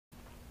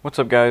What's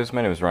up guys,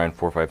 my name is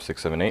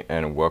Ryan45678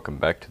 and welcome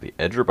back to the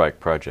Edger Bike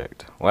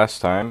project.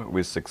 Last time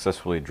we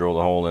successfully drilled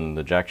a hole in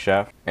the jack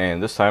shaft,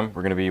 and this time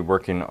we're going to be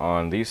working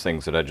on these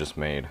things that I just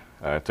made.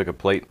 I took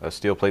a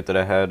steel plate that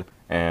I had,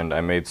 and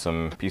I made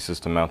some pieces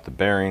to mount the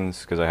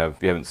bearings, because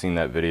if you haven't seen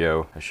that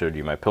video, I showed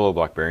you my pillow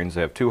block bearings.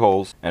 They have two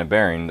holes and a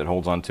bearing that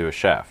holds onto a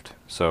shaft.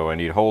 So I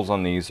need holes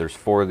on these. There's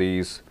 4 of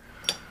these.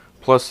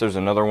 Plus there's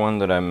another one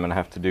that I'm going to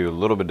have to do a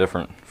little bit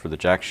different for the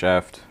jack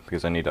shaft,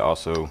 because I need to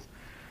also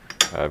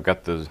I've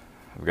got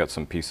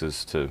some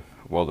pieces to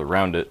weld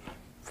around it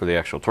for the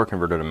actual torque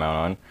converter to mount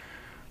on,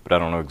 but I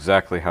don't know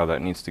exactly how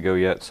that needs to go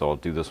yet, so I'll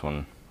do this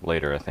one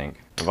later, I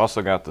think. I've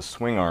also got the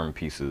swing arm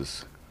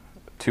pieces.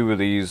 2 of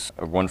these,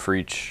 one for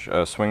each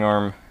swing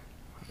arm,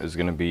 is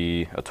going to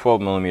be a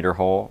 12mm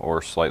hole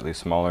or slightly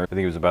smaller. I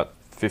think it was about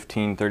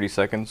 15-30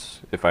 seconds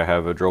if I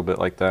have a drill bit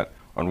like that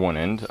on one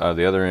end.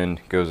 The other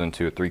end goes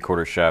into a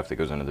 3/4 shaft that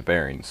goes into the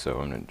bearings,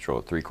 so I'm going to drill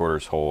a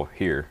 3/4 hole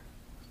here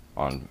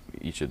on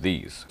each of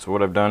these. So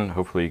what I've done,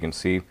 hopefully you can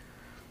see,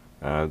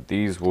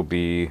 these will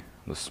be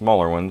the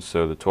smaller ones.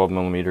 So the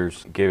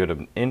 12mm gave it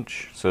an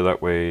inch, so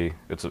that way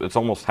it's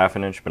almost half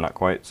an inch but not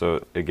quite,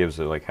 so it gives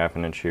it like half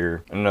an inch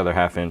here and another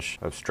half inch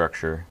of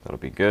structure. That'll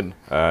be good.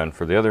 And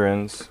for the other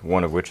ends,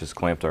 one of which is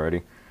clamped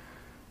already,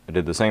 I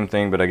did the same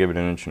thing, but I gave it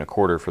 1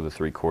 1/4 inches for the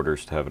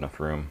 3/4 to have enough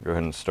room. Go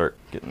ahead and start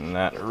getting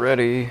that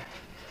ready.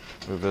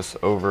 Move this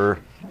over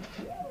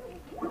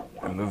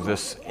and move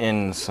this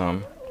in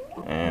some,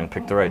 and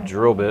pick the right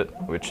drill bit,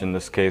 which in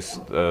this case,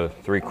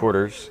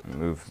 3/4.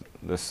 Move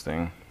this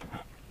thing.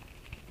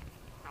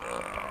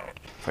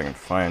 If I can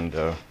find,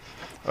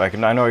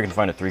 I know I can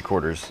find a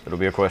 3/4. It'll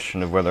be a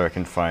question of whether I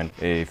can find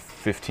a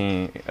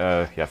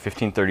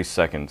 15-30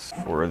 seconds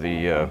for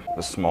the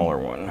smaller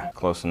one.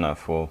 Close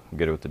enough. We'll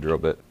get it with the drill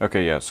bit.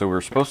 Okay, yeah. So we're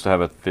supposed to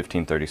have a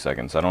 15-30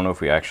 seconds. I don't know if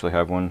we actually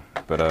have one,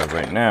 but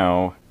right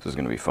now this is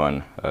going to be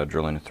fun.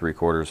 Drilling a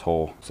 3/4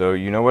 hole. So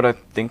you know what I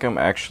think I'm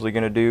actually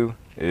going to do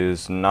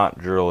is not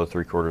drill a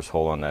 3/4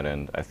 hole on that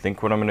end. I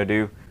think what I'm going to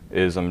do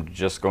is I'm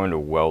just going to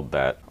weld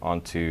that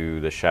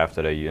onto the shaft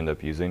that I end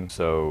up using.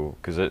 So,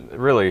 because it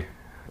really,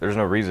 there's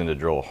no reason to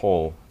drill a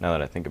hole now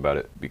that I think about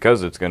it.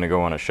 Because it's going to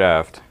go on a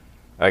shaft,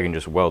 I can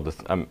just weld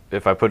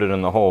if I put it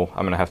in the hole,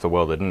 I'm going to have to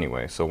weld it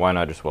anyway. So why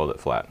not just weld it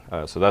flat?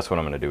 So that's what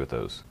I'm going to do with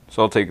those.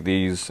 So I'll take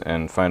these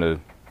and find a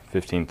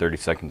 15-30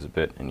 seconds a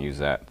bit and use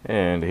that.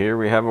 And here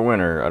we have a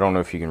winner. I don't know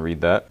if you can read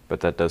that,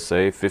 but that does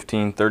say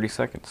 15-30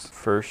 seconds.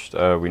 First,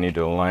 we need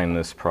to align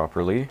this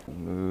properly.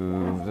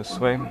 Move this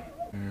way.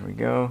 There we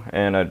go.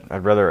 And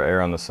I'd rather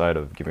err on the side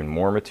of giving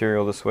more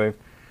material this way,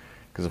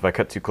 because if I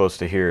cut too close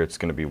to here, it's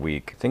going to be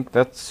weak. I think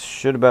that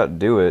should about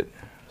do it.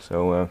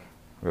 So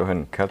go ahead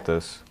and cut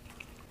this.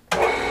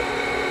 That's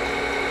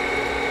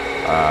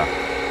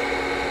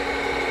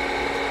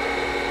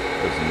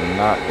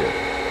not good.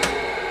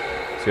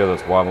 See how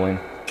that's wobbling?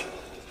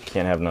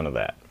 Can't have none of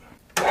that.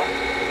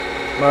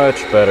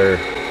 Much better.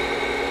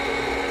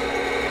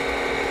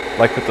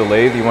 Like with the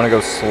lathe, you want to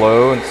go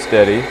slow and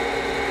steady,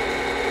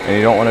 and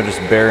you don't want to just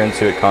bear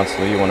into it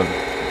constantly. You want to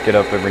get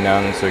up every now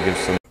and then so it gives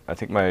some... I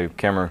think my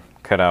camera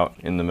cut out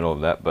in the middle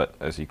of that, but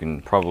as you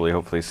can probably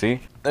hopefully see,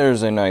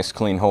 there's a nice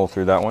clean hole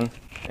through that one,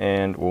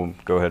 and we'll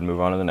go ahead and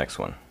move on to the next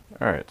one.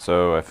 Alright,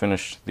 so I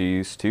finished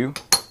these 2.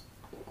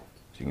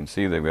 As you can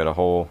see, they've got a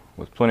hole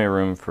with plenty of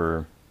room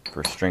for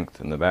strength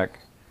in the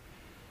back,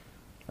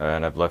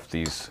 and I've left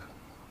these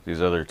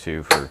other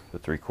 2 for the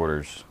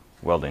 3/4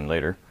 welding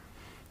later.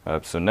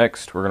 So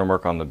next we're going to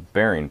work on the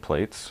bearing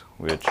plates,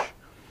 which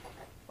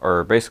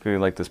are basically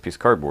like this piece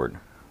of cardboard.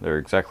 They're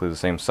exactly the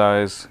same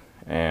size,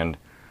 and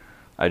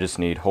I just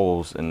need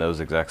holes in those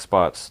exact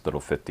spots that'll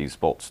fit these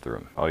bolts through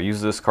them. I'll use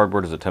this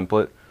cardboard as a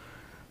template,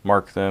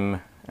 mark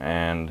them,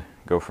 and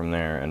go from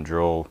there and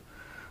drill.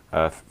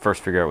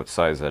 First figure out what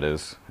size that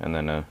is, and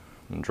then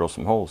drill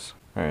some holes.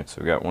 Alright,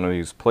 so we've got one of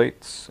these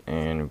plates,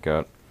 and we've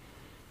got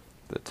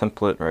the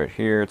template right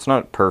here. It's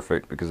not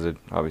perfect because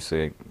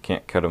obviously I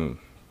can't cut them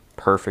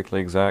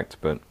perfectly exact,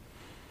 but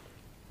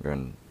we're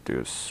going to do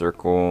a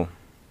circle,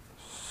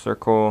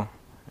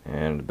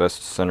 and the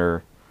best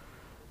center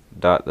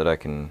dot that I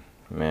can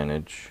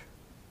manage.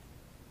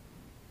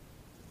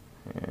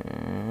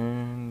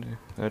 And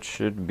that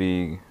should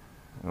be,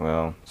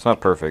 well, it's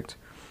not perfect.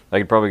 I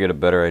could probably get a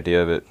better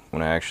idea of it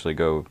when I actually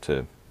go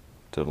to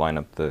line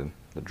up the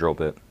drill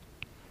bit.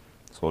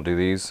 So we'll do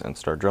these and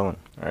start drilling.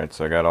 Alright,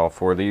 so I got all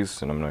 4 of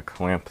these, and I'm going to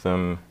clamp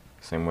them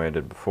the same way I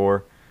did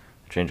before.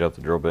 Change out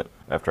the drill bit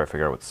after I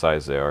figure out what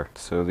size they are.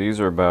 So these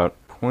are about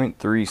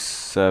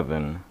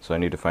 0.37, so I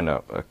need to find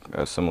out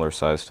a similar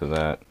size to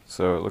that.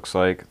 So it looks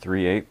like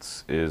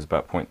 3/8 is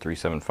about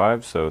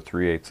 0.375, so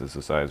 3/8 is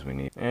the size we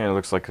need. And it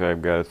looks like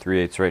I've got a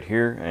 3/8 right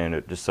here, and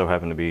it just so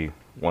happened to be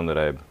one that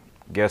I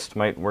guessed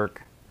might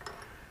work.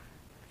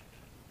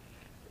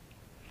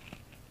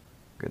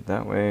 Good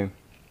that way.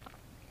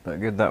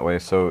 Good that way.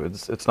 So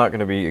it's not going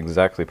to be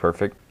exactly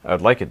perfect.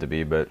 I'd like it to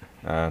be, but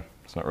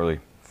it's not really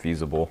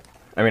feasible.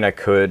 I mean, I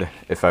could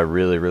if I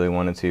really, really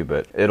wanted to,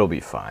 but it'll be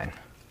fine.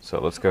 So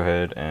let's go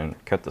ahead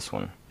and cut this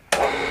one.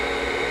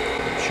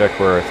 check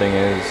where our thing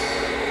is.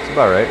 It's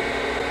about right.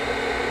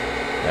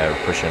 Yeah,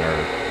 we're pushing our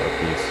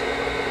piece.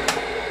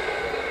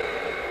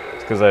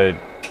 It's because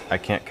I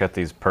can't cut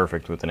these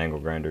perfect with an angle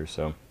grinder,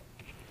 so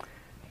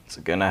it's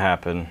gonna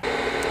happen.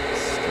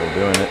 Still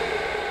doing it.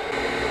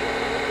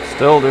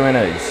 Still doing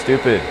it, you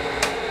stupid.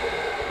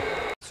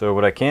 So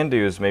what I can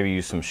do is maybe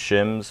use some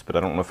shims, but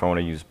I don't know if I want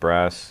to use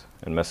brass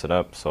and mess it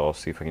up, so I'll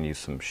see if I can use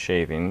some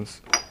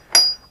shavings.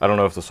 I don't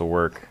know if this will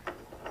work.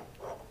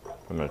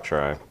 I'm gonna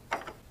try.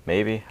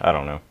 Maybe? I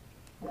don't know.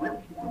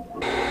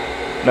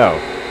 No,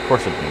 of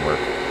course it didn't work.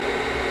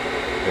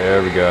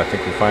 There we go, I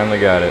think we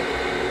finally got it.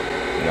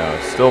 No,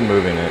 it's still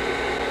moving it.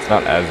 It's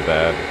not as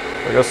bad.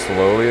 If I go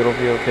slowly, it'll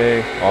be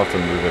okay. I'll have to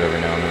move it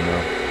every now and then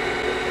though.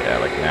 Yeah,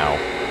 like now.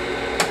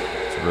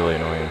 It's really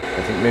annoying.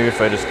 I think maybe if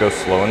I just go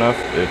slow enough,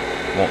 it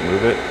won't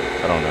move it.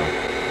 I don't know.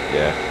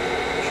 Yeah,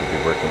 it should be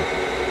working.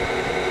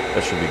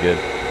 That should be good.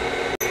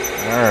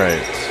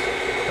 Alright,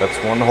 that's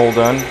one hole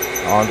done.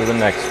 On to the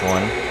next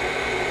one.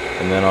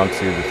 And then on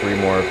to the 3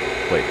 more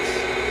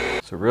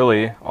plates. So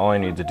really, all I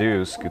need to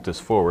do is scoot this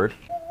forward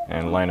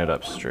and line it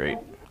up straight.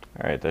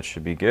 Alright, that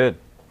should be good.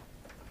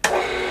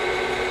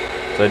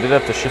 So I did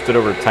have to shift it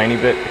over a tiny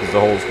bit because the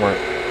holes weren't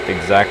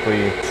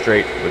exactly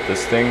straight with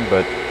this thing,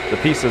 but the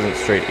piece isn't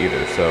straight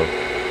either, so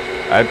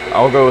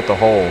I'll go with the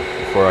hole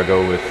before I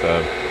go with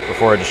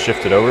before I just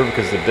shift it over,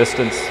 because the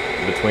distance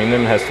between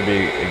them has to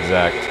be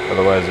exact,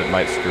 otherwise it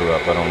might screw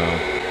up. I don't know.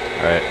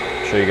 Alright,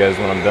 I'll show you guys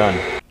when I'm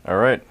done.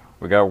 Alright,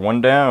 we got one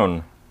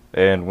down,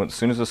 and as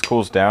soon as this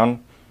cools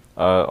down,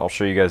 I'll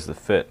show you guys the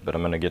fit, but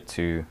I'm going to get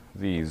to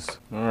these.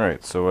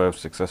 Alright, so I've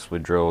successfully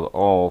drilled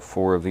all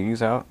 4 of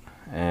these out,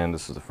 and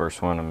this is the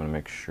first one. I'm going to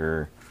make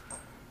sure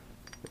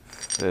it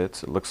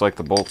fits. It looks like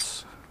the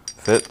bolts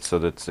fit, so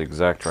that's the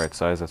exact right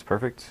size. That's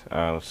perfect.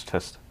 Let's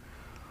test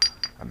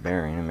a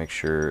bearing and make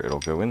sure it'll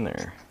go in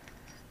there.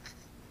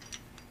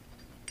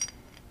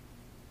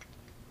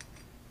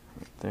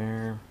 Right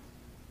there.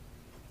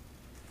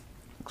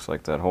 Looks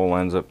like that hole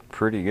lines up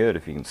pretty good,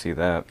 if you can see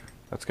that.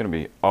 That's going to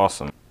be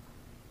awesome.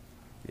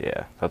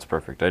 Yeah, that's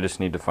perfect. I just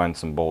need to find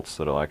some bolts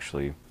that'll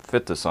actually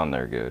fit this on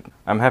there good.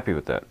 I'm happy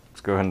with that.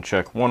 Let's go ahead and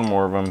check one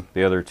more of them.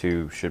 The other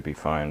 2 should be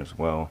fine as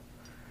well,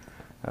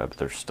 but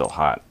they're still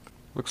hot.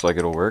 Looks like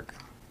it'll work.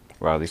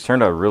 Wow, these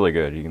turned out really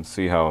good. You can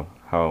see how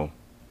well,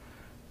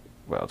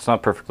 it's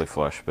not perfectly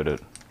flush,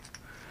 but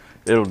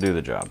it'll do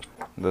the job.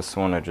 This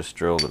one I just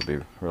drilled, it'll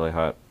be really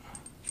hot.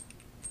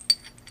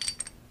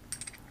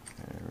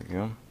 There we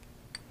go.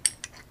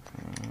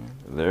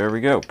 There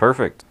we go,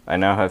 perfect. I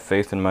now have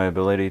faith in my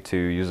ability to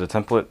use a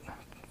template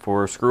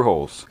for screw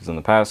holes, because in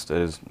the past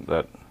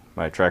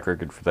my track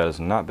record for that has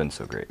not been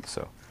so great,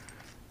 so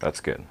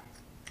that's good.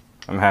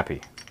 I'm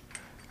happy.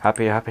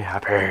 Happy, happy,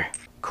 happy.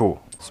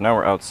 Cool. So now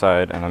we're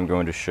outside, and I'm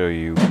going to show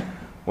you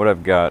what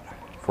I've got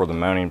for the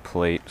mounting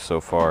plate so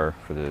far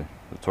for the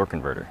torque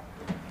converter.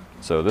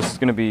 So this is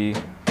going to be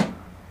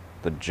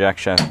the jack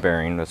shaft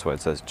bearing, that's why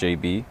it says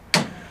JB,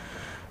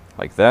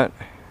 like that.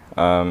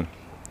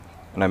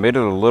 And I made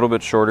it a little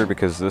bit shorter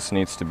because this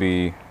needs to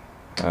be,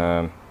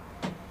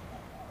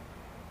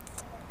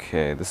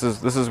 okay, this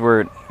is where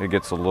it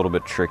gets a little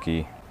bit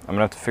tricky. I'm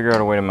gonna have to figure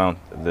out a way to mount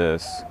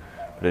this,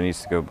 but it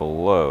needs to go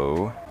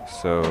below.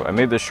 So I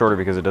made this shorter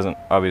because it doesn't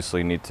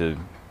obviously need to,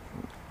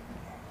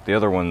 the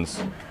other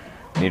ones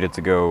needed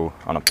to go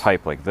on a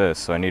pipe like this,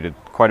 so I needed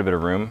quite a bit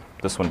of room.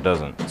 This one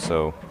doesn't.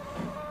 So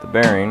the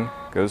bearing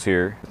goes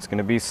here. It's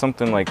gonna be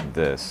something like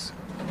this.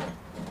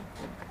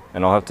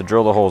 And I'll have to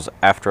drill the holes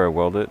after I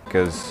weld it,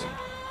 because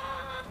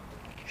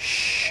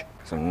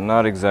I'm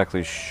not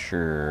exactly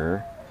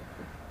sure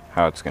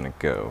how it's going to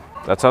go.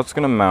 That's how it's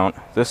going to mount.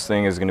 This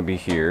thing is going to be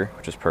here,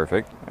 which is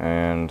perfect,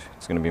 and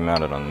it's going to be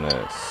mounted on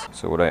this.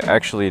 So what I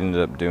actually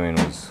ended up doing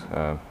was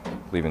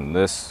leaving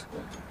this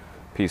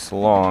piece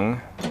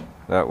long.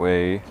 That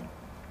way,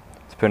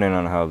 depending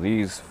on how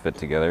these fit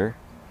together,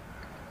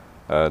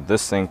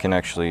 this thing can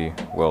actually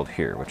weld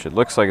here, which it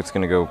looks like it's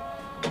going to go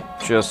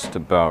just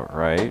about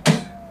right.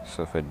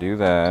 So if I do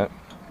that,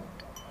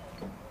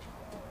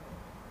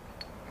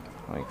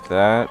 like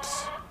that,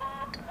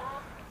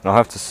 and I'll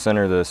have to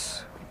center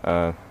this.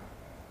 I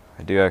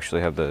do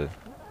actually have the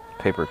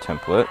paper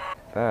template.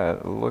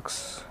 That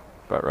looks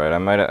about right.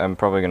 I'm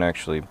probably gonna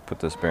actually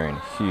put this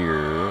bearing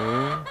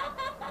here.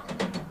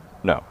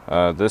 No,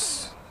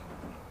 this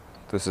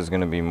is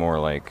gonna be more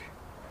like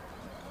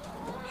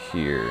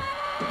here.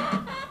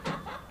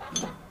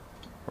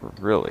 Or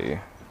really,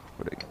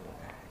 what it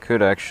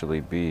could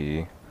actually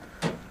be.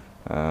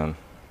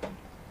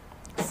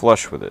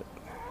 Flush with it,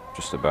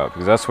 just about,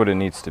 because that's what it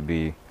needs to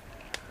be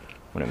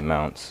when it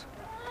mounts.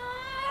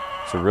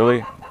 So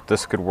really,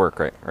 this could work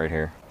right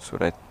here. So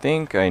what I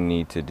think I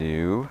need to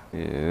do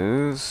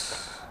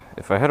is,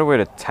 if I had a way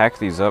to tack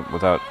these up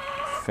without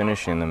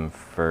finishing them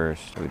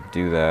first, I would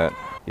do that.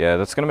 Yeah,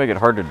 that's gonna make it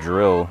hard to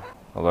drill,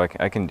 although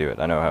I can do it.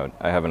 I know how.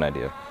 I have an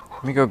idea.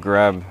 Let me go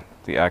grab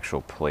the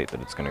actual plate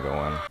that it's gonna go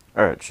on.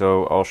 Alright,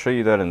 so I'll show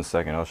you that in a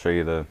second. I'll show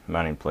you the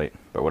mounting plate.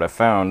 But what I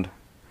found,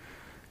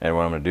 and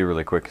what I'm going to do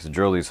really quick is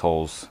drill these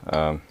holes.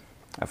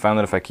 I found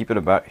that if I keep it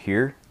about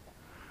here,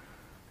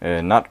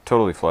 and not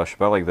totally flush,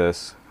 about like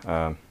this.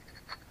 That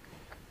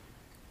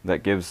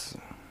gives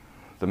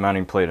the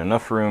mounting plate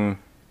enough room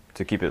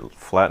to keep it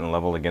flat and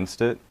level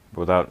against it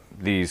without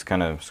these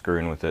kind of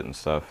screwing with it and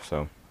stuff.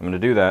 So I'm going to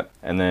do that,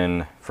 and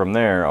then from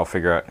there I'll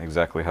figure out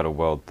exactly how to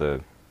weld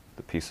the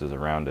pieces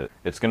around it.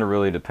 It's going to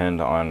really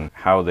depend on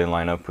how they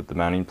line up with the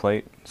mounting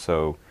plate,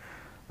 so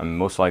I'm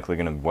most likely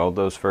going to weld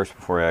those first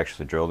before I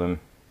actually drill them,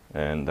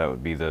 and that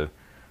would be the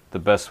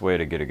best way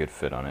to get a good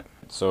fit on it.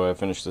 So I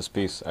finished this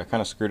piece. I kind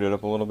of screwed it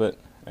up a little bit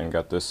and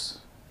got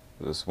this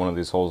one of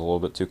these holes a little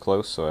bit too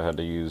close, so I had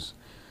to use,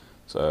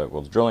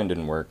 well, the drilling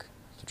didn't work.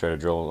 To try to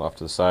drill off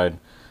to the side,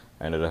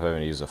 I ended up having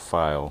to use a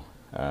file,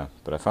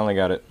 but I finally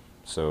got it.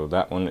 So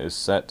that one is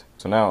set.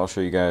 So now I'll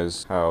show you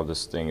guys how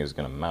this thing is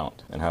going to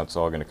mount and how it's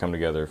all going to come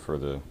together for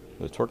the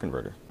torque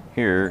converter.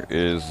 Here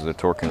is the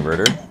torque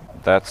converter.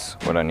 That's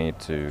what I need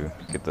to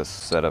get this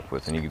set up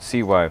with, and you can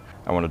see why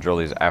I want to drill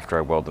these after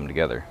I weld them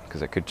together,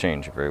 because it could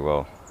change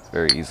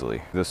very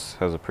easily. This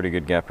has a pretty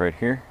good gap right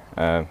here.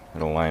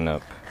 It'll line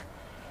up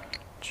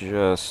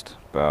just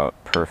about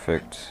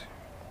perfect,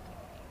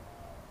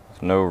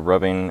 with no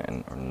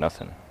rubbing or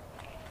nothing.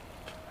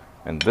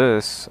 And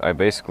this, I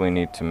basically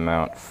need to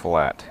mount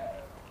flat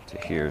to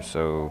here,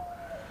 so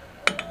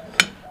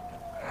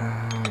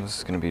this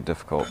is going to be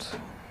difficult,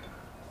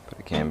 but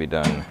it can be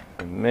done.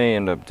 I may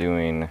end up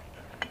doing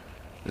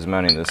is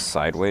mounting this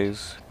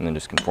sideways and then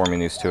just conforming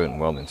these to it and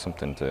welding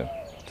something to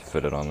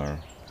fit it on there,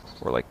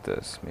 or like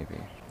this maybe.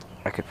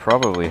 I could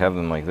probably have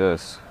them like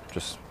this,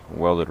 just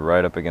welded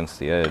right up against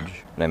the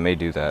edge, and I may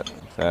do that,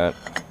 like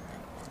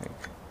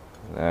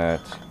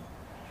that.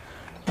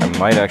 I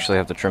might actually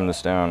have to trim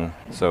this down.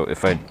 So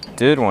if I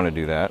did want to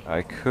do that,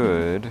 I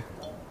could,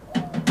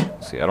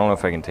 see, I don't know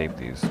if I can tape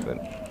these, but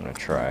I'm going to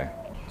try.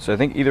 So I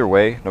think either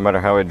way, no matter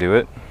how I do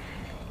it,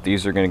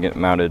 these are going to get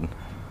mounted,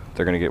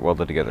 they're going to get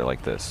welded together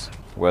like this.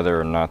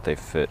 Whether or not they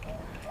fit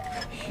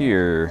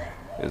here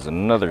is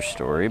another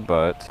story,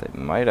 but they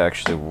might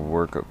actually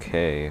work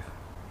okay.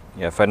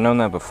 Yeah, if I'd known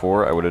that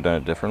before, I would have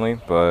done it differently,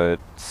 but it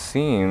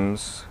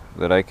seems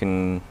that I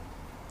could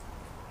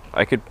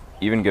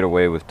even get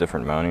away with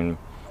different mounting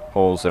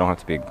holes. They don't have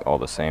to be all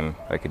the same.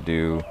 I could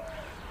do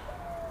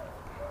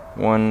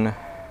 1,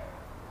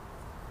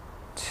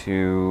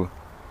 2,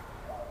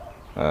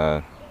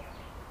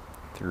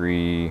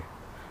 3,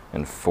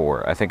 and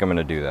 4. I think I'm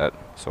gonna do that.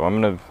 So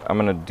I'm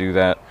gonna do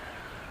that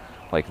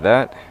like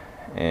that,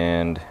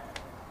 and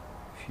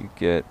if you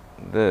get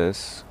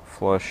this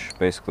flush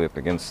basically up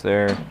against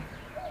there,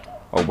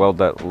 I'll weld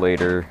that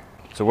later.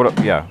 So what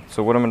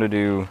I'm gonna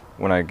do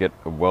when I get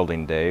a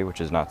welding day,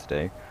 which is not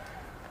today,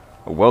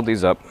 I'll weld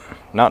these up,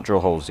 not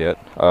drill holes yet.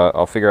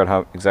 I'll figure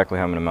out exactly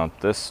how I'm gonna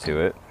mount this to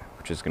it,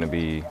 which is gonna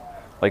be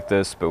like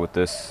this, but with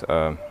this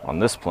on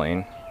this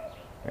plane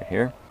right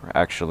here.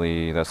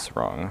 Actually, that's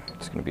wrong.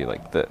 It's gonna be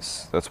like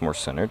this. That's more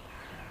centered.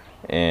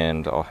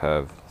 And I'll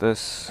have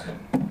this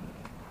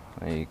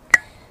like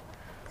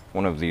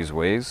one of these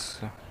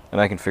ways,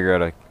 and I can figure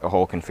out a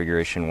whole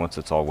configuration once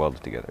it's all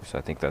welded together. So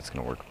I think that's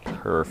gonna work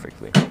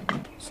perfectly.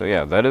 So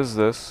yeah, that is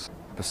this,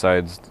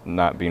 besides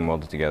not being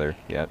welded together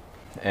yet.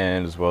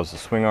 And as well as the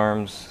swing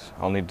arms,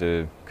 I'll need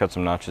to cut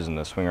some notches in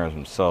the swing arms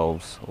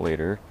themselves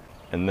later,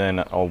 and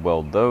then I'll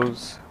weld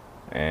those,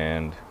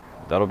 and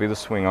that'll be the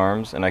swing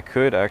arms. And I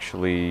could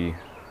actually,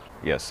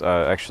 yes,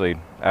 actually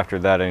after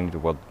that I need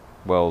to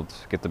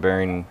get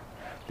the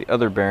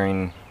other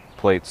bearing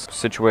plates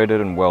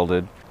situated and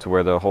welded to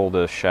where they'll hold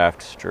the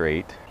shaft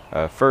straight.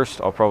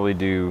 First I'll probably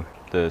do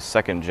the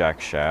second jack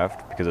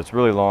shaft because it's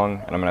really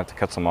long and I'm gonna have to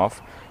cut some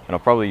off, and I'll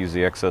probably use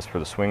the excess for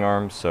the swing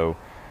arms. So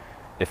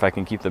if I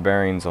can keep the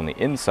bearings on the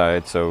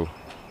inside, so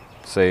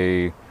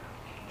say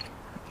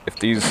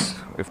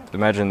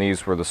imagine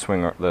these were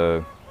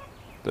the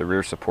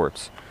rear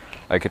supports,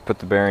 I could put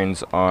the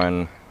bearings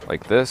on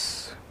like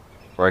this,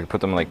 or I could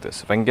put them like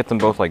this. If I can get them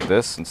both like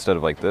this instead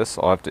of like this,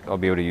 I'll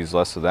be able to use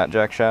less of that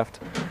jack shaft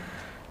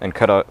and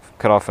cut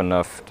off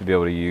enough to be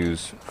able to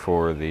use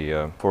for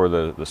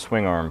the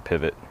swing arm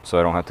pivot, so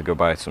I don't have to go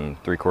buy some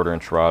 3/4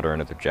 inch rod or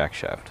another jack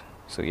shaft.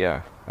 So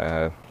yeah,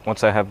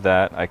 once I have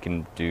that, I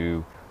can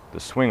do the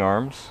swing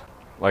arms,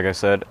 like I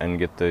said, and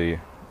get the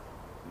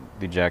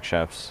jack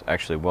shafts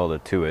actually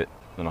welded to it.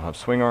 Then I'll have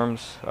swing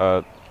arms.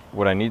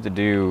 What I need to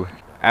do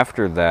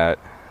after that,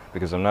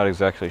 because I'm not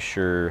exactly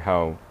sure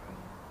how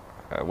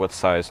what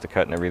size to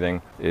cut and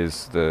everything,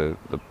 is the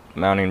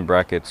mounting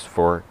brackets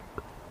for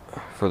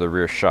the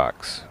rear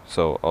shocks.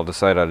 So I'll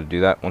decide how to do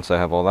that once I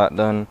have all that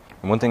done.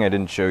 And one thing I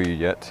didn't show you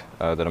yet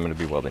that I'm going to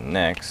be welding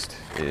next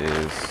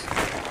is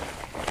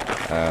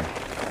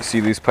you see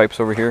these pipes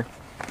over here?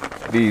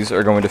 These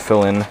are going to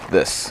fill in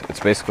this.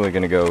 It's basically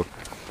going to go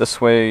this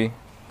way,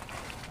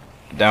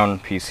 down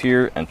piece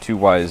here, and 2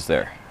 Ys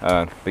there.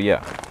 But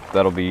yeah,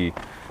 that'll be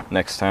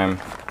next time.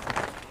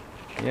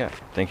 Yeah,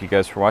 thank you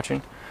guys for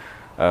watching.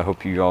 I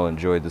hope you all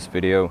enjoyed this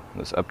video,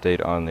 this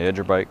update on the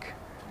Edger bike,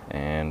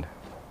 and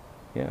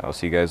yeah, I'll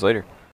see you guys later.